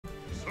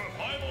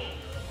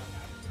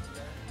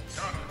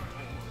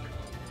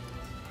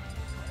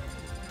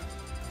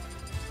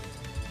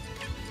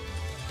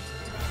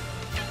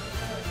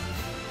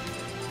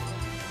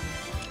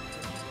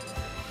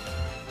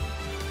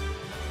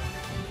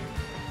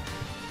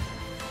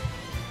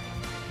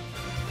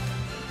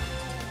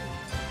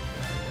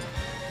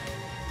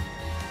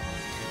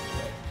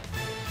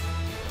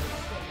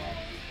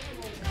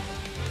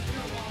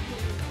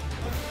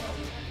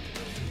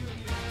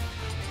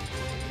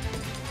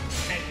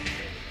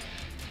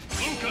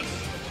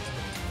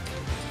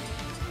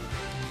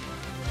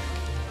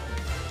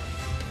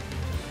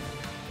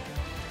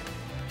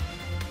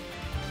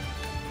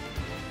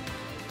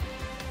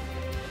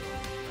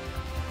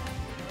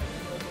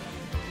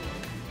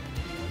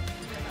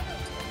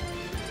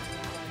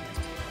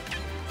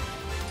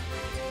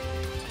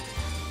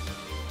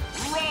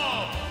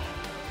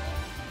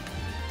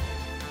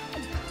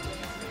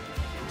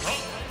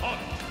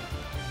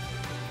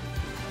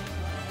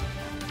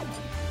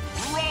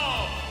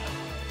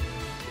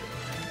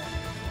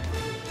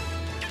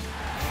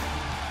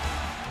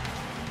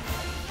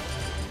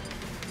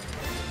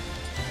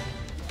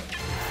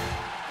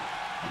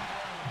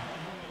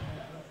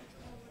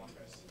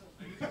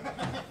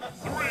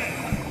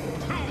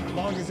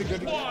Is it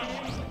good? Okay.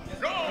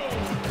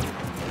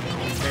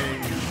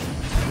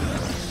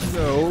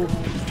 So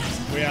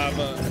we have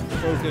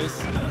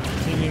Focus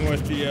teaming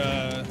with the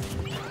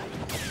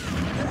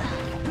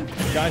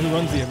guy who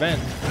runs the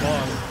event,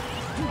 Long,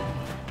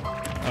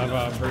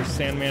 of versus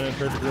Sandman and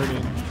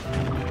PurfectRoony.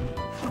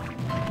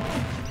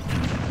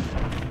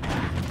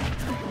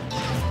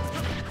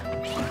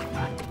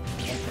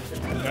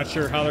 Not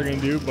sure how they're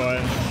gonna do, but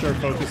I'm sure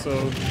Focus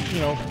will,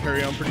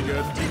 carry on pretty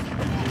good.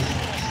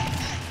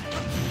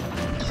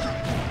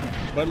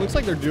 But it looks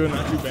like they're doing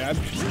not too bad.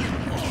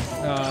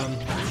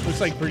 Looks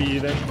like pretty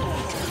even.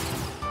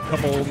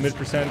 Couple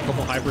mid%,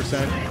 couple high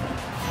percent.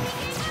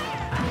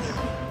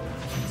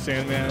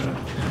 Sandman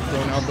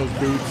throwing out those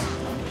boots,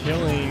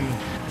 killing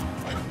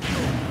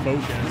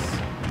Focus.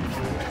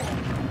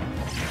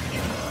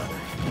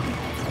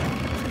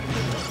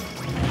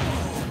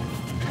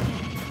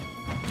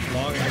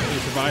 Long actually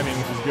surviving,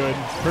 which is good.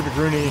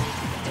 PurfectRoony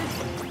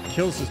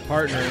kills his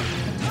partner.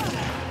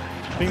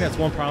 I think that's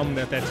one problem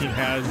that team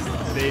has.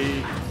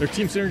 Their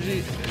team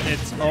synergy,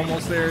 it's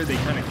almost there. They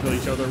kind of kill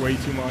each other way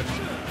too much.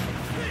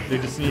 They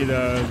just need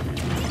to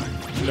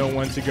know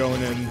when to go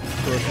and then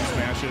throw some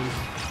smashes.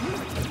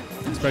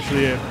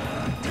 Especially if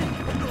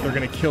they're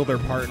going to kill their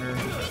partner.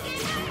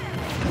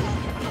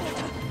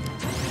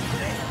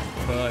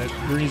 But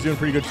Rooney's doing a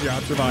pretty good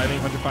job surviving,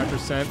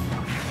 105%.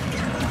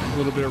 A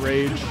little bit of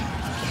rage.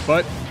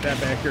 But that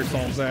back air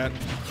solves that.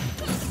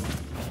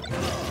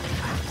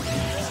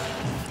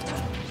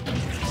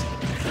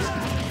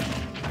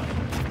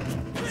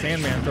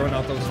 Sandman throwing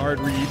out those hard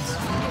reads.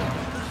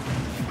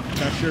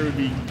 Not sure it would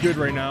be good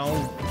right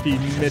now. If he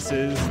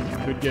misses,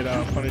 could get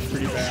punished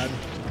pretty bad.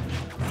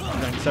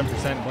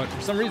 97%, but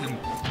for some reason,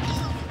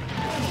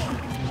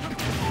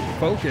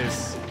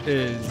 Focus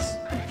is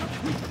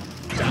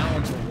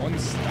down to one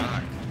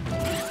stock.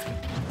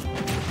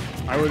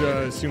 I would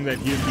assume that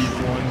he would be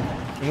the one.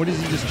 And what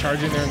is he just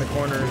charging there in the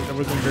corner? That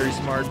wasn't very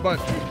smart, but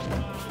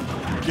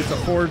gets a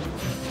forward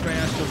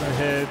smash, doesn't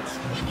hit.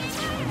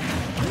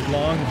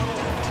 Long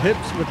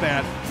tips with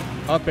that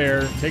up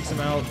air, takes him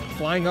out,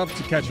 flying up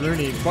to catch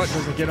Rooney, but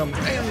doesn't get him.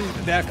 And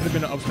that could have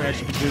been an up smash.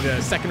 You could do that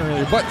a second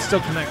earlier, but still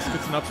connects,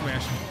 gets an up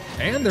smash.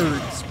 And they're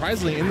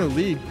surprisingly in the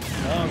lead.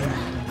 Long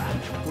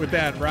with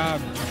that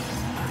Rob.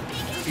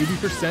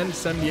 80%,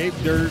 78.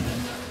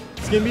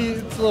 It's a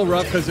little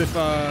rough because if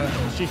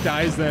she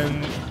dies,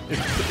 then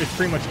it's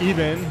pretty much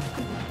even.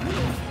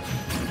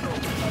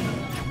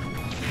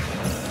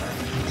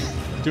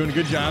 Doing a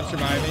good job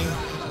surviving.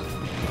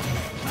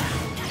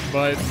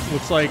 But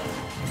looks like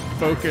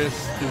Focus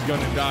is going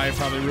to die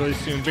probably really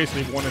soon.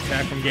 Basically one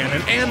attack from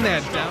Ganon. And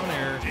that down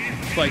air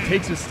like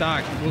takes his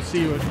stock. We'll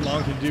see what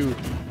Long can do.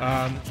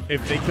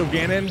 If they kill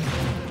Ganon,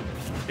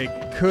 it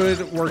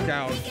could work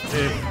out.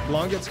 If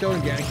Long gets killed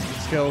and Ganon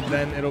gets killed,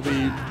 then it'll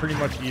be pretty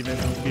much even.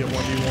 It'll be a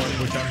 1v1,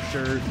 which I'm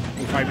sure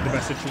will probably be the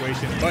best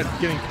situation. But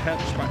getting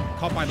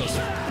caught by those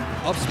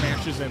up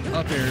smashes and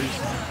up airs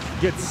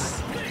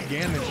gets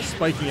Ganon just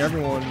spiking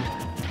everyone.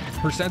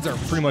 Percents are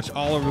pretty much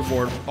all over the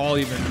board, all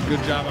even.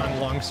 Good job on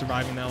Long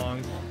surviving that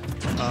long.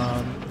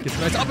 Gets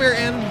a nice up air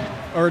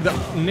or the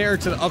nair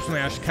to the up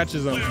smash,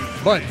 catches him.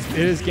 But it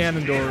is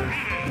Ganondorf,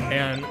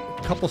 and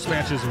a couple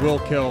smashes will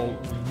kill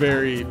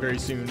very, very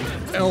soon.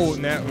 Oh,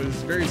 and that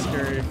was very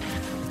scary.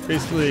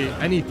 Basically,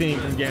 anything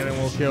from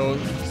Ganon will kill.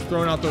 He's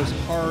throwing out those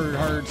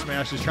hard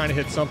smashes, trying to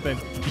hit something.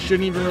 He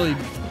shouldn't even really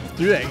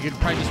do that. He could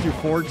probably just do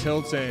forward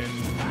tilts and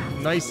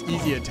nice,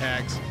 easy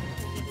attacks.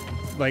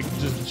 Like,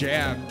 just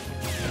jab.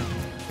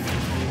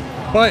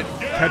 But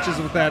catches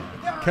with that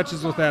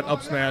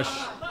up smash.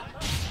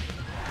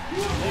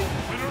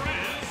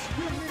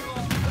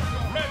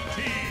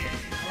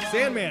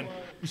 Sandman,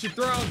 you should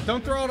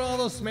don't throw out all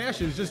those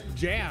smashes, just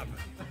jab.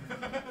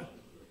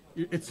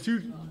 It's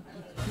too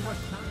much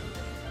time.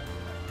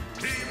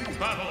 Team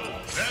battle,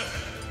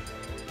 death.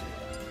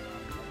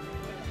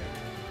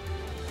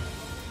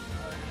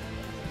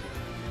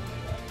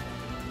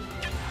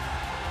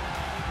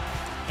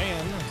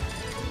 And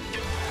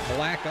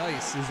Black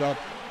Ice is up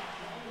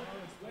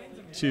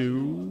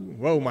to,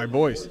 whoa, my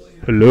boys.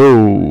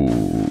 Hello.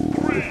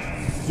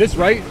 This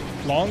right?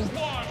 Long?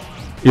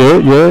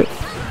 Yeah.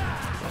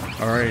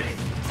 All right.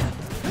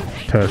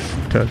 Test.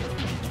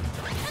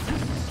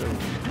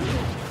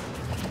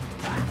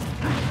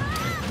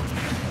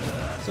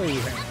 So we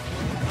have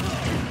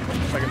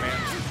second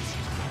match.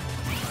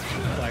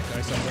 Black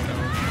Ice up right now.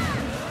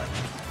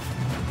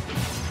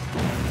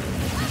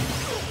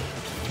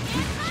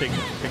 Take a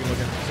look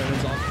at the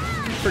percentages off.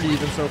 Pretty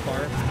even so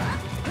far.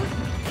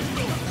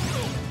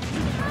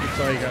 Looks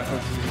like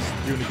Hooks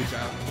is doing a good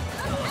job.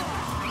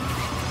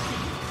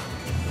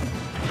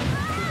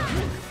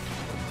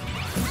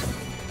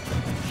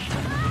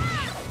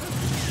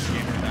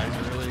 Gamer dies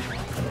early.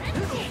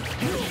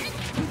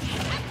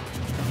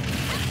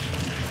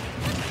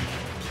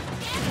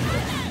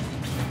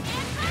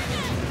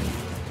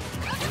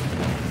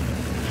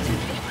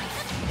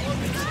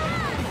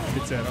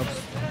 Gets that up.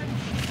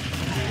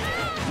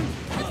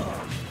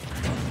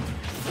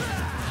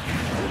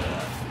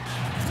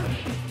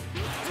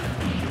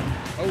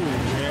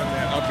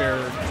 air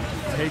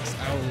takes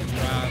out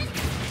Rob.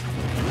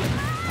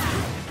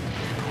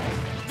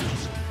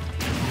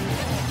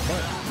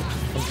 But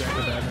comes back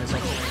with that nice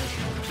up smash.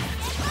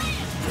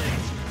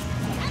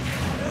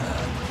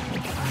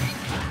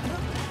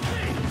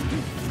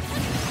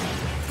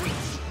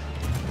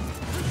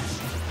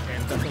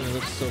 And definitely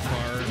looks so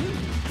far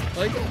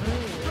like I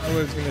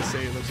was gonna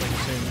say it looks like the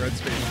same red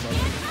space, but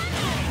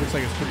looks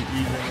like it's pretty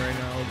even right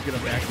now. Get a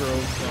back row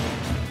from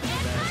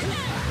that.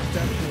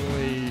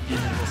 Definitely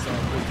even this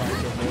up. We'll probably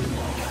go both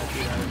at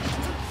the edge.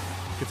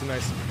 Gets a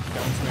nice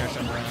down smash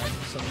on Rob.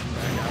 Something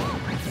back out.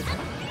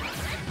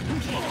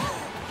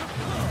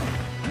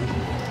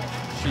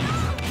 She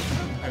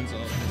ends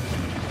up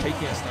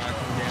taking a stock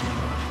from Gammon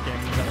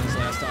on his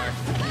last stock.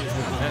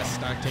 With that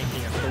stock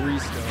taking a 3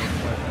 still,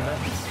 but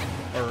that's,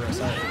 or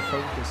sorry,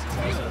 Focus is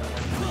also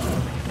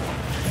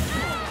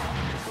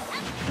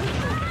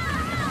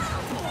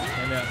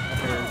and that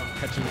upper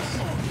catches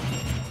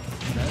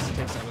Ness,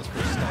 takes out his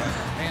first stock,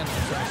 and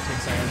Sm4sh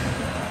takes out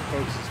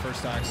Focus's first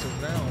stock. So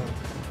now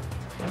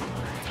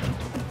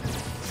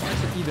it's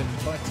actually even,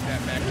 but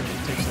that back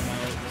takes him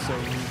out. So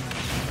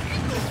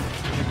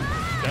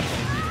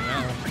definitely beating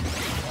out.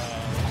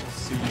 Let's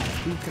see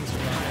who can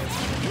survive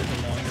the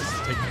longest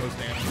taking those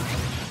damage.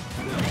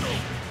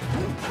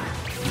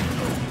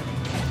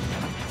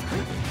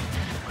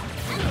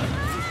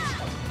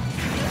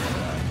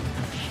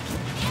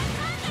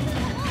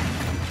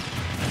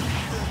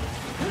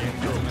 And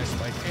gets a nice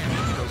spike and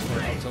goes for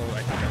it until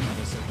I think I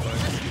miss it, but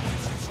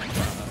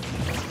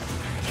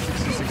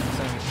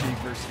 66% of Sheik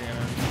versus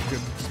Ganon.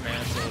 Good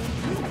smash, so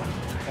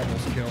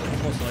almost kill.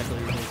 Most likely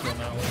we will kill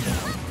now.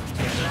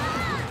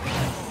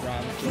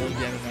 Rob throwing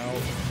Ganon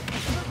out.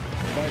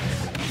 But,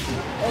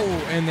 oh,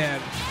 and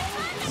that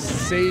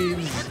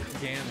saves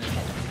Ganon.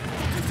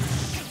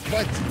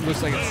 But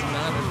looks like it's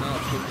not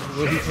enough.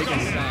 Will he take a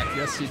stock?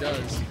 Yes, he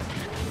does.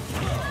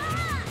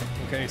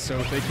 Okay, so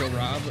if they kill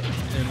Rob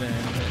and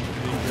then they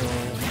kill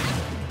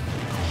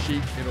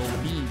Sheik, it'll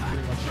be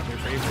pretty much in their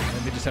favor.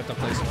 And they just have to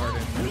play smart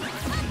and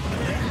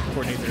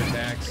coordinate their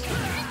attacks.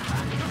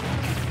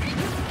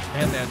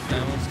 And that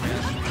down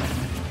smash.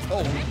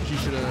 Oh, he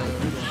should have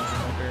gone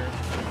out there.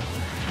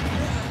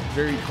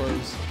 Very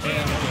close.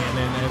 And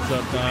then ends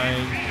up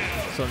dying.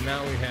 So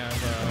now we have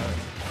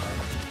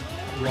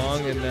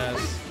Long and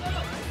Ness.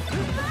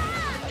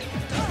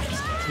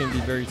 It's going to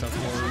be very tough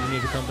for you. We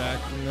need to come back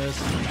from this.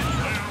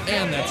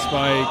 And that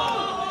spike.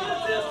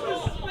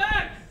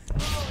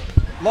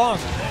 Long.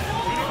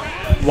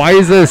 Why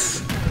is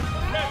this?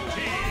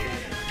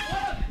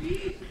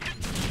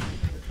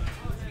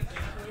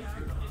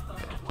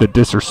 The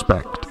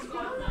disrespect.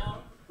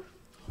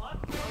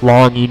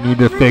 Long, you need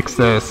to fix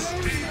this.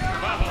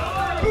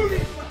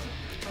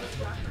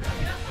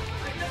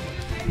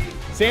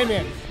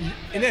 Sandman,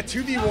 in that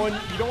 2v1,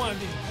 you don't want to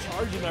be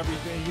charging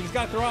everything. You just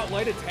got to throw out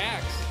light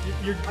attacks.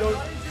 You're